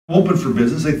open for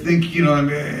business. I think, you know, I'm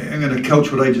going to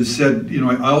couch what I just said. You know,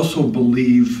 I also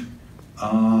believe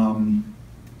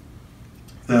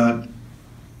that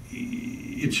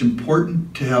it's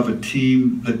important to have a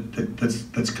team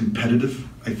that's competitive.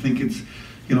 I think it's,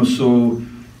 you know, so,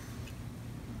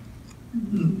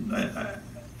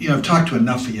 you know, I've talked to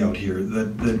enough of you out here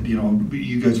that you know,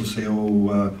 you guys will say,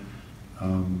 oh,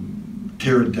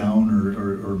 tear it down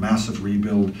or massive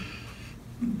rebuild.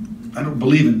 I don't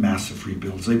believe in massive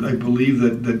rebuilds. I believe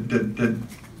that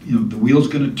you know, the wheel's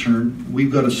going to turn.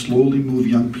 We've got to slowly move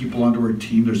young people onto our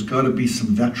team. There's got to be some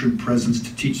veteran presence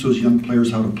to teach those young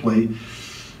players how to play.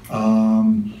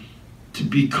 To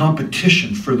be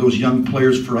competition for those young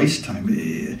players for ice time.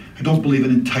 I don't believe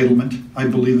in entitlement. I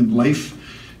believe in life.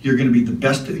 You're going to be the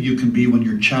best that you can be when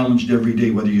you're challenged every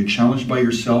day, whether you're challenged by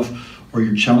yourself or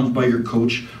you're challenged by your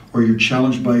coach or you're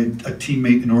challenged by a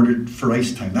teammate in order for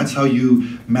ice time. That's how you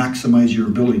maximize your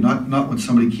ability, not when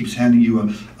somebody keeps handing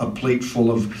you a plate full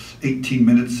of 18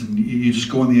 minutes and you just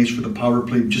go on the ice for the power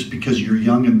play just because you're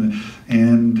young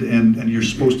and you're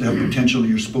supposed to have potential and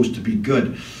you're supposed to be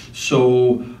good.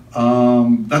 So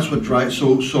that's what drives.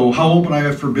 So how open I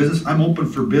am for business? I'm open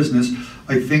for business.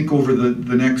 I think over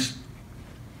the next,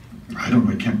 I don't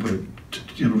know, I can't put it,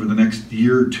 you know, over the next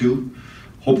year or two,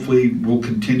 hopefully we'll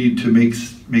continue to make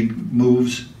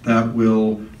moves that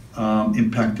will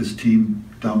impact this team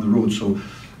down the road. So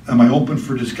am I open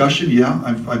for discussion? Yeah,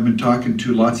 I've been talking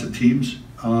to lots of teams.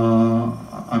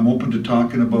 I'm open to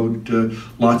talking about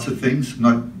lots of things.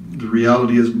 The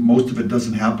reality is most of it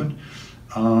doesn't happen.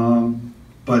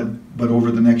 But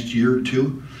over the next year or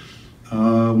two,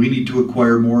 we need to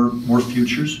acquire more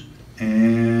futures,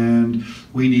 and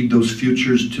we need those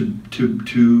futures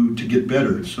to get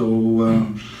better. So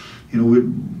you know,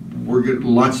 we're getting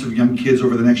lots of young kids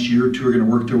over the next year or two are going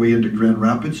to work their way into Grand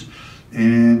Rapids,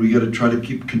 and we got to try to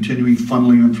keep continuing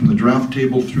funneling them from the draft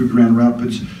table through Grand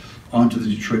Rapids onto the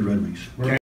Detroit Red Wings.